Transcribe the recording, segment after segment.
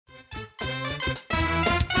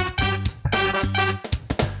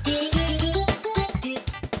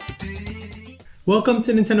Welcome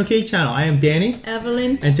to NintendoCade channel. I am Danny.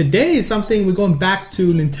 Evelyn. And today is something we're going back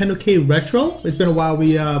to NintendoCade Retro. It's been a while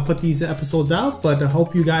we put these episodes out, but I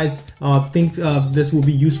hope you guys think this will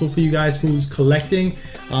be useful for you guys who's collecting.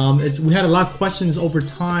 We had a lot of questions over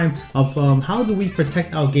time of how do we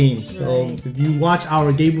protect our games. So if you watch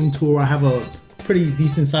our game room tour, I have a pretty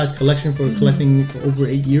decent sized collection for collecting for over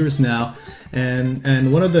 8 years now.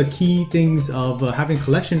 And one of the key things of having a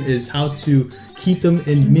collection is how to keep them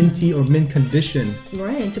in minty or mint condition.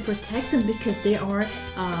 Right, to protect them because they are,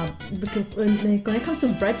 because when it comes to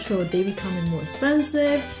retro, they become more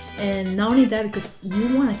expensive. And not only that, because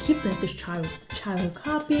you want to keep them as a childhood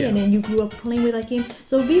copy, and then you grew up playing with that game.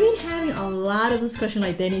 So we've been having a lot of discussion,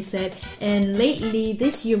 like Danny said. And lately,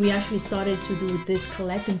 this year, we actually started to do this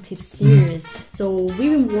collecting tips series. So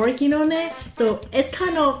we've been working on it. So it's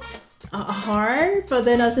kind of hard, but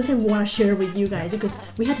then sometimes we want to share with you guys because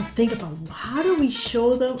we have to think about how do we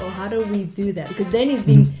show them or how do we do that, because Danny's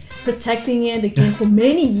been protecting the game for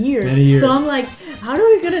many years. So I'm like, how are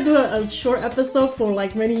we gonna do a short episode for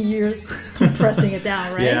like many years, compressing it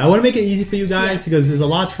down, right? Yeah, I want to make it easy for you guys because there's a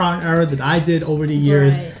lot of trial and error that I did over the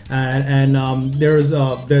years, and there's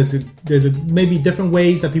maybe different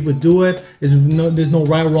ways that people do it. There's no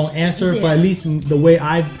right or wrong answer, but at least the way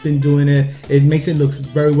I've been doing it, it makes it look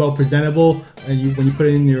very well presentable, and when you put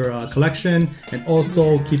it in your collection, and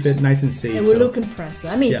also keep it nice and safe. And we look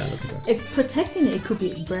impressive. I mean, protecting it could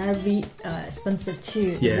be very expensive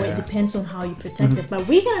too. It depends on how you protect it. But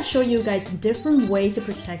we're gonna show you guys different ways of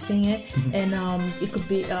protecting it, and it could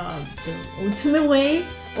be the ultimate way,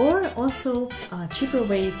 or also a cheaper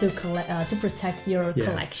way to protect your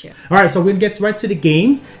collection. All right, so we'll get right to the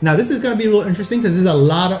games. Now this is going to be a little interesting because there's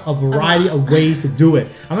a variety of ways to do it.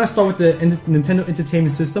 I'm going to start with the Nintendo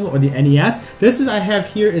Entertainment System, or the NES. This I have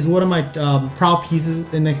here is one of my proud pieces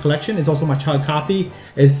in the collection. It's also my child copy.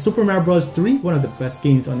 It's Super Mario Bros. 3, one of the best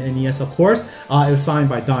games on the NES, of course. It was signed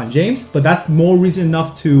by Don James, but that's more reason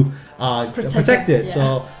enough to protect it.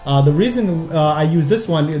 Yeah. So the reason I use this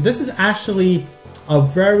one, this is actually a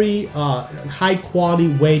very high quality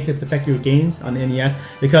way to protect your games on the NES,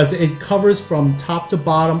 because it covers from top to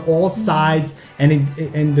bottom, all sides, and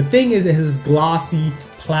the thing is, it has this glossy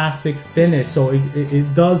plastic finish, so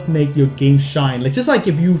it does make your game shine. Like, just like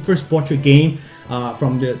if you first bought your game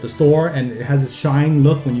from the store and it has this shine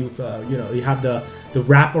look when you have the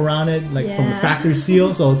wrap around it, like from the factory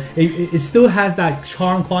seal. So it still has that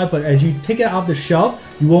charm quality, but as you take it off the shelf,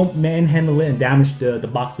 you won't manhandle it and damage the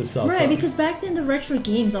box itself. Right, because back then the retro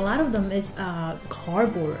games, a lot of them is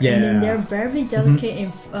cardboard, and then they're very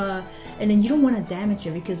delicate, and then you don't want to damage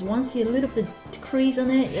it, because once you a little bit crease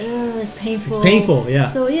on it, it's painful. It's painful, yeah.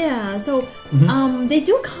 So they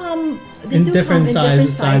do come in different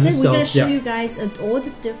sizes. We're gonna show you guys all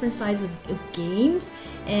the different sizes of games.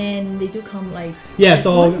 And they do come like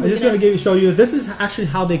so I'm just gonna show you. This is actually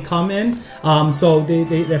how they come in. So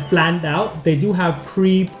they're flattened out. They do have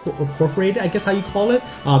pre-perforated, I guess how you call it,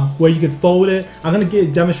 where you could fold it. I'm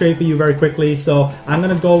gonna demonstrate for you very quickly. So I'm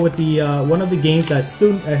gonna go with the one of the games that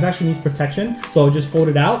actually needs protection. So just fold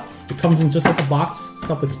it out. It comes in just like a box.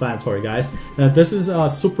 Self-explanatory, guys. This is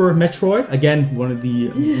Super Metroid. Again, one of the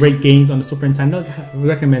great games on the Super Nintendo. I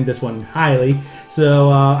recommend this one highly. So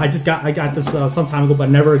I got this some time ago, but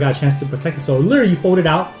never got a chance to protect it. So literally, you fold it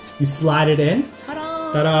out, you slide it in.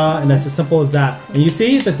 Ta-da! And that's as simple as that. And you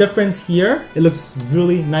see the difference here? It looks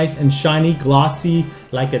really nice and shiny, glossy,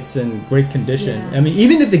 like it's in great condition. I mean,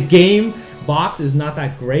 even if the game box is not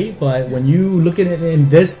that great, but when you look at it in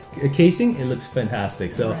this casing, it looks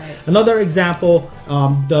fantastic. So another example,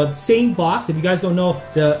 the same box, if you guys don't know,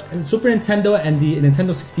 the Super Nintendo and the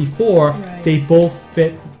Nintendo 64, they both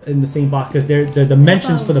fit in the same box because the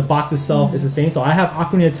dimensions for the box itself is the same. So I have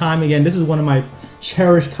Ocarina of Time again. This is one of my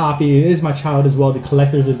cherished copy. It is my child as well, the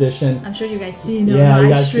collector's edition. I'm sure you guys seen the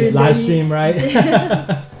live stream,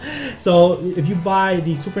 right? So if you buy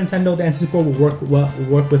the Super Nintendo, the N64 will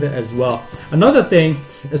work with it as well. Another thing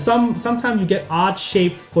is sometimes you get odd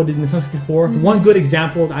shape for the Nintendo 64. One good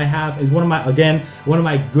example that I have is one of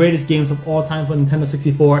my greatest games of all time for Nintendo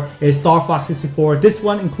 64 is Star Fox 64. This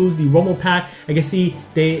one includes the Rumble Pack. I can see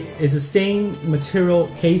it's the same material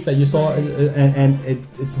case that you saw, and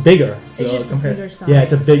it's bigger. So it's just a bigger size. Yeah,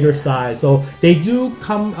 it's a bigger size. So they do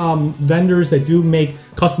come vendors that do make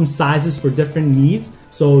custom sizes for different needs.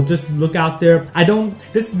 So just look out there.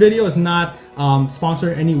 This video is not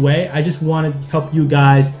sponsored in any way. I just want to help you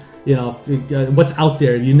guys, what's out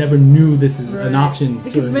there. You never knew this is an option.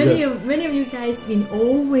 Because many of you guys been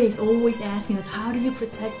always asking us, how do you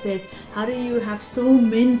protect this? how do you have so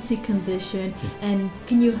minty condition, and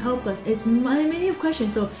can you help us? It's many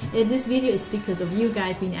questions. So this video is because of you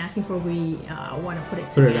guys been asking for. We want to put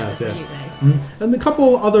it together for you guys. And a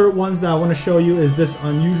couple other ones that I want to show you is this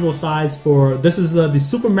unusual size for this is the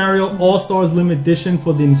Super Mario All Stars Limited Edition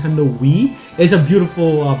for the Nintendo Wii. It's a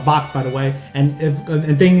beautiful box, by the way, and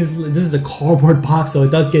thing is, this is a cardboard box, so it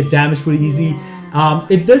does get damaged pretty easy.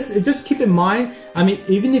 It just keep in mind, I mean,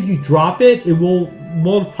 even if you drop it, it will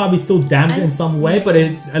probably still damage it in some way, but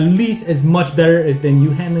at least it's much better than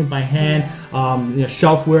you handling by hand. You know,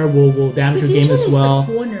 shelfware will damage your game as well.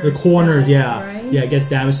 The corners, it gets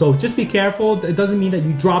damaged. So just be careful. It doesn't mean that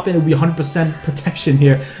you drop it, it'll be 100% protection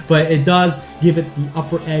here, but it does give it the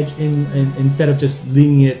upper edge instead of just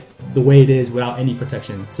leaving it the way it is without any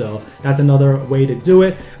protection. So that's another way to do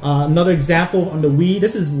it. Another example on the Wii,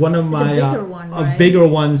 this is one of my bigger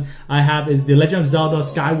ones I have, is the Legend of Zelda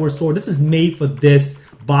Skyward Sword. This is made for this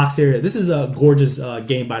box here. This is a gorgeous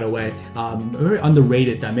game, by the way. Very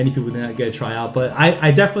underrated that many people didn't get to try out, but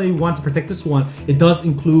I definitely want to protect this one. It does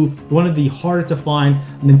include one of the harder to find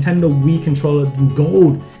Nintendo Wii controller in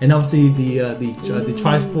gold, and obviously the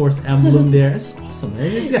Triforce emblem there. It's awesome, man.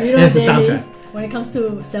 It's the soundtrack. When it comes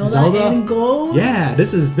to Zelda and gold, yeah,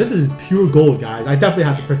 this is pure gold, guys. I definitely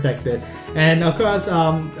have to protect it. And of course,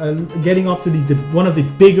 getting off to the one of the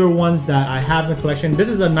bigger ones that I have in the collection. This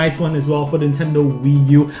is a nice one as well for the Nintendo Wii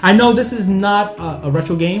U. I know this is not a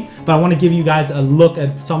retro game, but I want to give you guys a look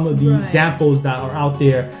at some of the examples that are out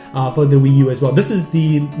there for the Wii U as well. This is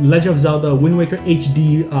the Legend of Zelda Wind Waker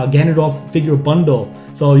HD Ganondorf figure bundle.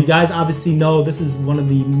 So you guys obviously know this is one of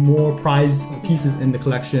the more prized pieces in the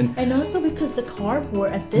collection. And also because the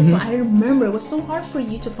cardboard at this one, I remember it was so hard for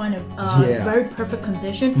you to find a very perfect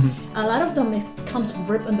condition. A lot of them, it comes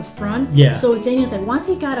ripped on the front. So Daniel's like, once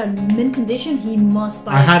he got a mint condition, he must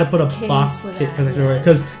buy. I had to put a box kit protector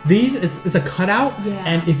because these is a cutout,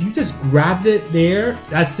 and if you just grabbed it there,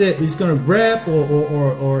 that's it. It's gonna rip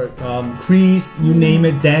or crease, you name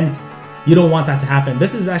it, dent. You don't want that to happen.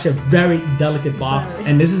 This is actually a very delicate box,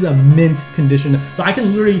 and this is a mint condition. So I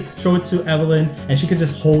can literally show it to Evelyn, and she could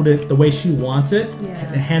just hold it the way she wants it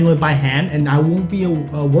and handle it by hand, and I won't be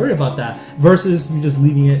worried about that. Versus you just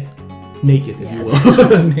leaving it naked, if you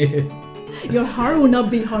will. Your heart will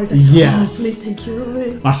not beat hard. Like, please take care of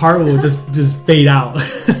it. My heart will just fade out.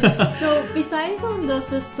 So besides on the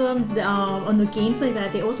system, on the games like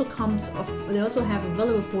that, they also have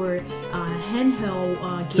available for handheld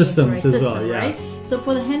games, systems as well. Right? So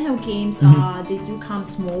for the handheld games, they do come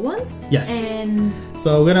small ones. And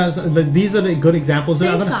so these are the good examples.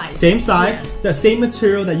 Same size, the same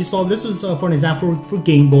material that you saw. This is for an example for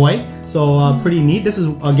Game Boy. So pretty neat. This is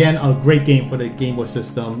again a great game for the Game Boy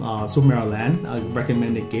system. Super Mario Land, a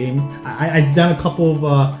recommended game. I've done a couple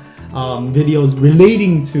of videos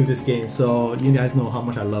relating to this game, so you guys know how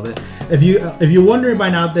much I love it. If you're wondering by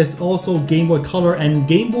now, there's also Game Boy Color, and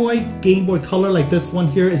Game Boy Color like this one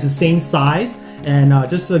here is the same size. And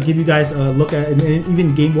just to give you guys a look at it,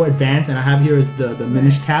 even Game Boy Advance, and I have here is the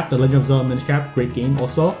Minish Cap, the Legend of Zelda Minish Cap, great game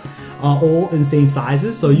also. All in same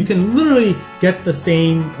sizes, so you can literally get the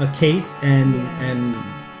same case and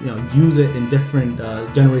use it in different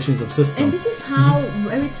generations of systems. And this is how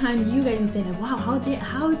every time you guys will say like, wow, how do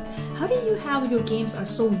you have your games are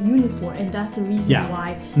so uniform? And that's the reason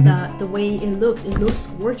why the way it looks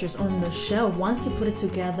gorgeous on the shelf. Once you put it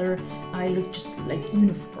together, it looks just like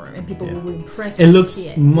uniform, and people will be impressed. It looks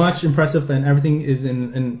much impressive, and everything is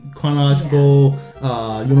in chronological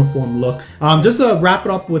uniform look. Just to wrap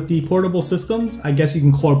it up with the portable systems, I guess you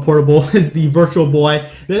can call it portable, is the Virtual Boy.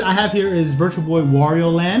 That I have here is Virtual Boy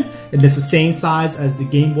Wario Land, and it's the same size as the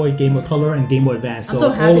Game Boy Color, and Game Boy Advance. I'm so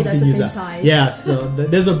happy that's the same size. Yeah, so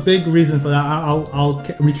there's a big reason for that. I'll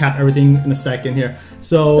recap everything in a second here.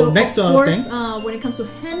 So next of course, thing. when it comes to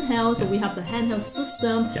handheld, so we have the handheld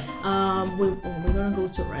system. We're gonna go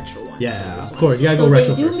to retro one. Yeah, of course, you gotta go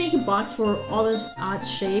retro. So they do make a box for all those odd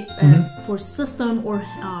shape for system or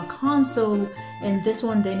console. And this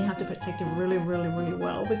one, then you have to protect it really, really, really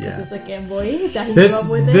well because it's a Game Boy that he grew up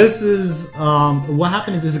with. This is what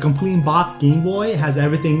happened is it's a complete box Game Boy. It has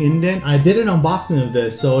everything in there. I did an unboxing of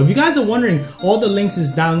this, so if you guys are wondering, all the links is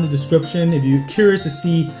down in the description. If you're curious to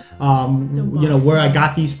see where I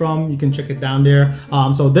got these from, you can check it down there.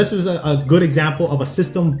 So this is a good example of a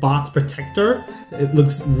system box protector. It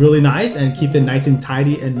looks really nice and keep it nice and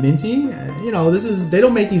tidy and minty. They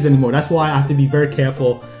don't make these anymore. That's why I have to be very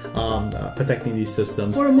careful protecting these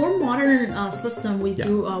systems. For a more modern system, we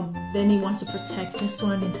do. Benny wants to protect this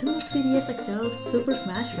one, Nintendo 3DS XL Super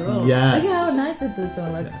Smash Roll. Yes. Look how nice it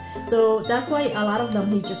is. So that's why a lot of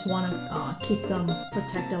them he just want to keep them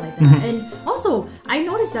protected like that. And also, I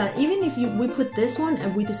noticed that even if we put this one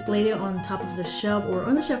and we displayed it on top of the shelf or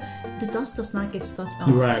on the shelf, the dust does not get stuck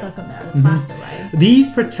on there, the plastic, right?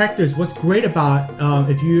 These protectors, what's great about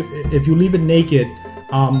if you leave it naked,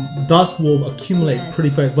 dust will accumulate pretty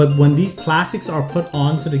quick. But when these plastics are put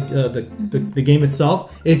onto the game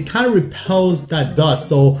itself, it kind of repels that dust.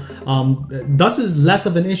 So dust is less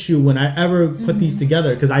of an issue when I ever put these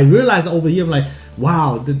together, because I realized over the year, I'm like,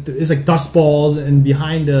 wow, it's like dust balls and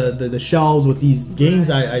behind the shelves with these games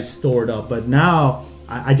I stored up. But now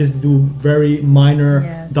I just do very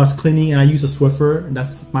minor dust cleaning, and I use a Swiffer. And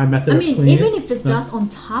that's my method. I mean, even if it's dust on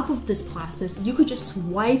top of this plastic, you could just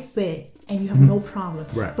wipe it and you have no problem.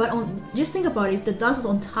 Right. But just think about it, if the dust is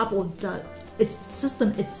on top of its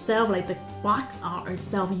system itself, like the box art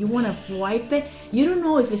itself, you want to wipe it. You don't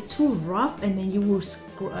know if it's too rough, and then you will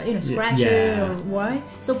scratch it or what.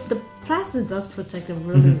 So the plastic does protect it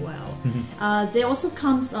really well. There also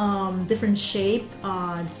comes different shape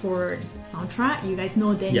for soundtrack. You guys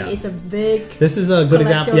know Danny is a big. This is a good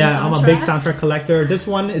example. Yeah, I'm a big soundtrack collector. This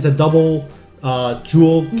one is a double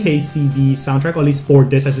dual KCD soundtrack, or at least 4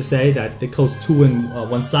 discs, I should say. That they close 2 in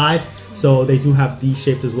one side. So they do have these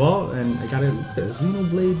shaped as well, and I got it.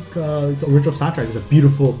 Xenoblade, its original soundtrack is a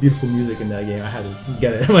beautiful, beautiful music in that game. I had to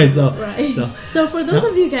get it myself. Right. So for those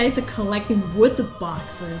of you guys are collecting with the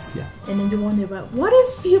boxes, and then you wonder about what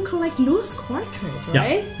if you collect loose cartridge,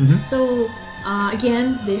 right? So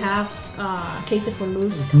again, they have cases for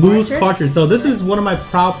loose cartridge. So this is one of my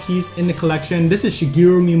proud pieces in the collection. This is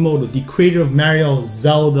Shigeru Miyamoto, the creator of Mario,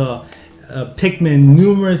 Zelda, Pikmin,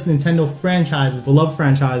 numerous Nintendo franchises, beloved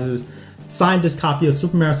franchises. Signed this copy of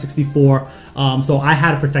Super Mario 64, so I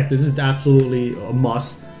had to protect this. This is absolutely a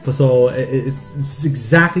must. So it's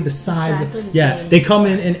exactly the size. Same. They come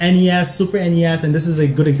in NES, Super NES, and this is a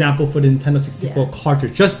good example for the Nintendo 64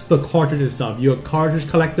 cartridge. Just the cartridge itself. You're a cartridge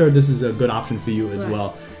collector, this is a good option for you as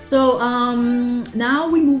well. So now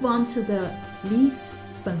we move on to the least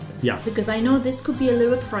expensive. Because I know this could be a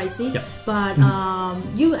little bit pricey, but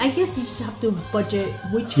I guess you just have to budget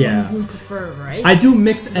which one you prefer, right? I do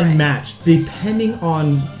mix and match depending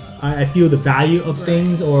on I feel the value of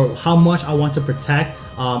things, or how much I want to protect,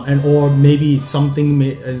 or maybe something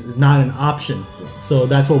is not an option. So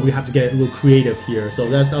that's what we have to get a little creative here. So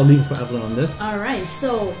I'll leave it for Evelyn on this. All right.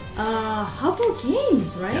 So how about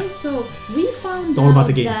games, right? So we found it's all about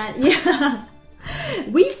the games. That,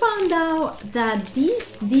 we found out that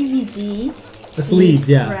these DVD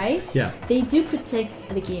sleeves, right? They do protect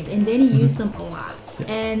the game, and then you use them a lot.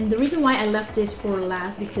 And the reason why I left this for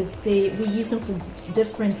last, because we use them for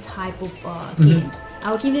different type of games.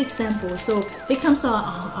 I'll give you an example. So it comes a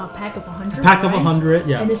pack of 100. Pack of 100,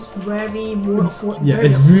 and it's very more affordable.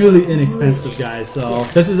 It's really inexpensive, guys. So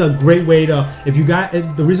this is a great way to, if you got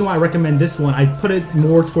the reason why I recommend this one, I put it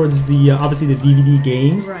more towards the obviously the DVD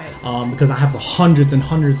games, because I have hundreds and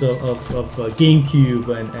hundreds of GameCube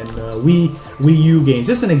and Wii U games.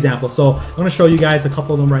 Just an example. So I'm going to show you guys a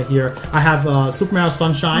couple of them right here. I have Super Mario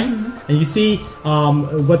Sunshine, and you see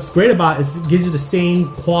what's great about it is it gives you the same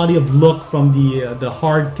quality of look from the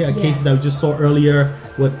hard cases that we just saw earlier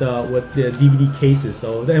with the DVD cases.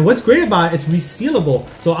 So and what's great about it, it's resealable.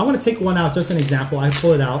 So I want to take one out, just an example. I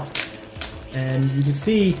pull it out, and you can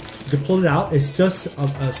see you can pull it out. It's just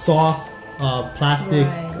a soft plastic.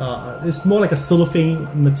 It's more like a cellophane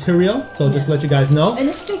material. So just to let you guys know. And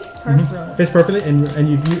it fits perfectly. Fits perfectly, and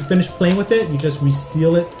you finish playing with it, you just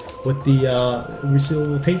reseal it with the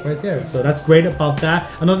resealable tape right there. So that's great about that.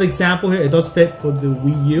 Another example here, it does fit for the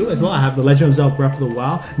Wii U as well. I have The Legend of Zelda Breath of the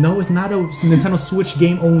Wild. No, it's not a Nintendo Switch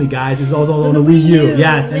game only, guys. It's also on the Wii U.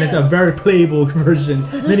 Yes, and it's a very playable version.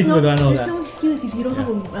 So many people don't know that. There's no excuse if you don't have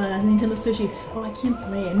a Nintendo Switch. I can't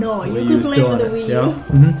play it. No, you can play for the Wii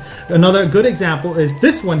U. Another good example is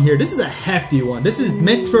this one here. This is a hefty one. This is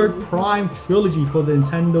Metroid Prime Trilogy for the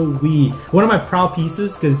Nintendo Wii. One of my proud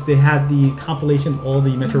pieces, because they had the compilation of all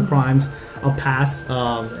the Metroid Primes of past,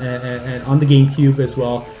 and on the GameCube as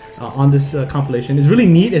well. On this compilation, it's really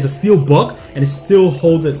neat. It's a steel book, and it still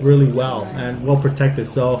holds it really well and well protected.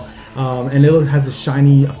 So, and it has a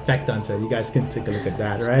shiny effect onto it. You guys can take a look at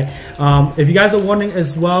that, right? If you guys are wondering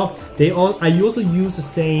as well, I also use the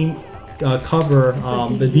same cover,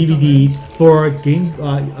 the DVDs for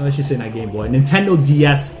I should say not Game Boy, Nintendo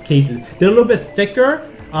DS cases. They're a little bit thicker.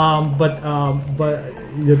 But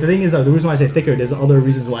the thing is, the reason why I say thicker, there's other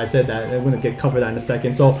reasons why I said that. I'm gonna cover that in a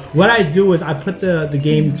second. So what I do is I put the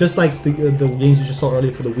game just like the games you just saw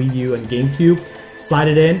earlier for the Wii U and GameCube. Slide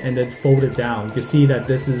it in and then fold it down. You can see that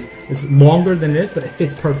this is longer than it is, but it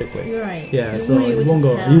fits perfectly. You're right. Yeah, so you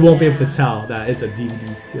won't be able to tell that it's a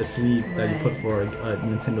DVD sleeve that you put for a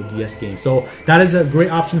Nintendo DS game. So that is a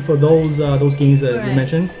great option for those games that you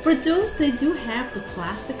mentioned. For those, they do have the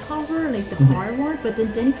plastic cover, like the hard one, but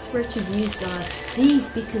then Danny prefers to use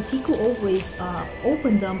these because he could always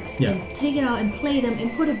open them and take it out and play them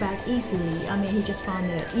and put it back easily. I mean, he just found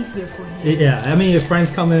it easier for him. Yeah, I mean, if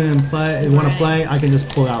friends come in and want to play, I can just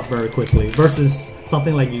pull it out very quickly versus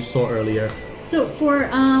something like you saw earlier. So for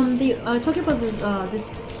talking about this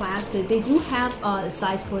plastic, they do have a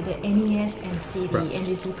size for the NES and CD, and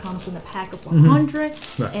it do comes in a pack of 100.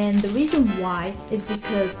 And the reason why is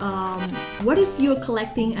because what if you're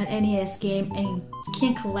collecting an NES game and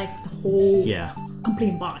can't collect the whole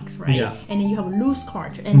complete box, right? Yeah. And then you have a loose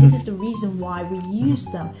cartridge, and this is the reason why we use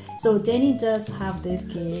them. So Danny does have this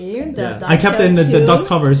game. I kept it in the dust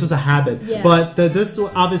cover. It's just a habit. Yeah. But this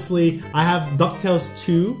obviously, I have DuckTales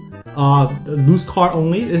 2. Loose card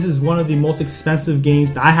only. This is one of the most expensive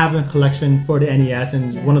games that I have in a collection for the NES, and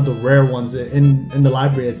it's one of the rare ones in the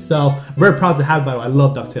library itself. Very proud to have it, by the way. I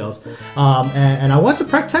love DuckTales, and I want to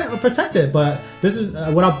protect it, but this is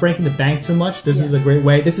without breaking the bank too much. This is a great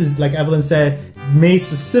way. This is, like Evelyn said, made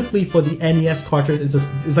specifically for the NES cartridge.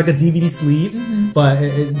 It's like a DVD sleeve, but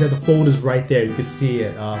the fold is right there. You can see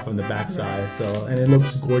it from the back side. So, and it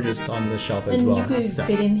looks gorgeous on the shelf as well. And you could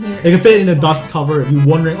fit in here. It can fit in the dust cover if you're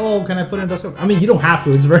wondering, oh, can I put it in the dust cover? I mean, you don't have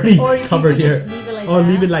to. It's already covered here.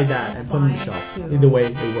 Leave it like that and put it in the shelf. Either way,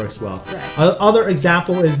 it works well. Other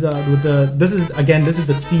example is this is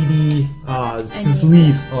the CD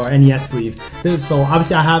sleeve or NES sleeve. So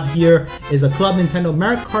obviously I have here is a Club Nintendo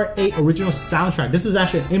Mario Kart 8 original soundtrack. This is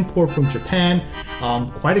actually an import from Japan.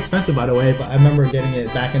 Quite expensive, by the way, but I remember getting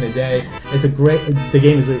it back in the day. The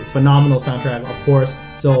game is a phenomenal soundtrack, of course.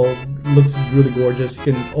 So looks really gorgeous.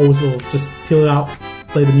 You can also just peel it out,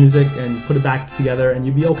 play the music, and put it back together, and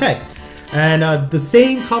you'll be okay. And the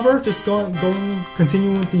same cover, just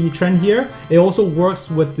continuing with the trend here. It also works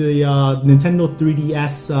with the Nintendo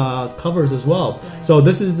 3DS covers as well. So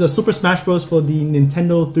this is the Super Smash Bros. For the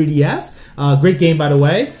Nintendo 3DS. Great game, by the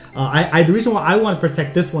way. The reason why I want to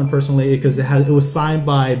protect this one personally is because it was signed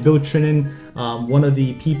by Bill Trinen, one of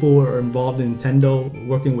the people who are involved in Nintendo,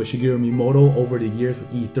 working with Shigeru Miyamoto over the years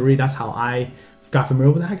with E3. That's how I got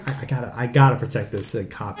familiar with that. I gotta protect this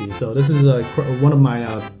copy. So this is one of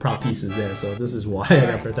my proud pieces there. So this is why I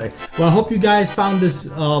gotta protect. Well, I hope you guys found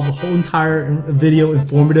this whole entire video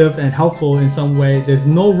informative and helpful in some way. There's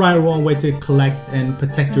no right or wrong way to collect and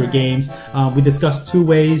protect your games. We discussed two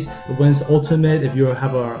ways. One's the ultimate, if you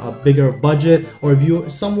have a bigger budget, or if you're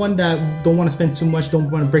someone that don't want to spend too much,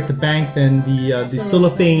 don't want to break the bank, then the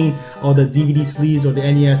cellophane or the DVD sleeves or the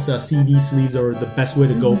NES CD sleeves are the best way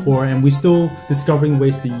to go for. And we still discovering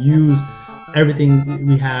ways to use everything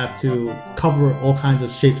we have to cover all kinds of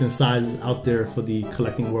shapes and sizes out there for the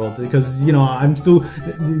collecting world, because I'm still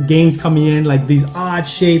games coming in like these odd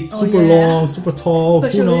shapes, super long, super tall,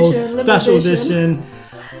 special edition.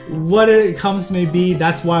 What it comes may be,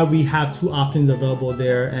 that's why we have two options available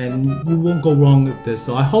there, and you won't go wrong with this.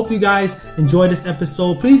 So I hope you guys enjoy this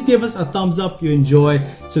episode. Please give us a thumbs up if you enjoyed.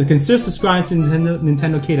 So consider subscribing to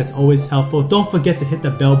NintendoCade. That's always helpful. Don't forget to hit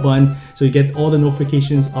the bell button so you get all the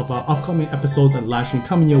notifications of our upcoming episodes and live stream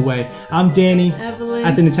coming your way. I'm Danny, Evelyn,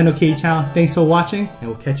 at the NintendoCade channel. Thanks for watching, and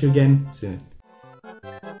we'll catch you again soon.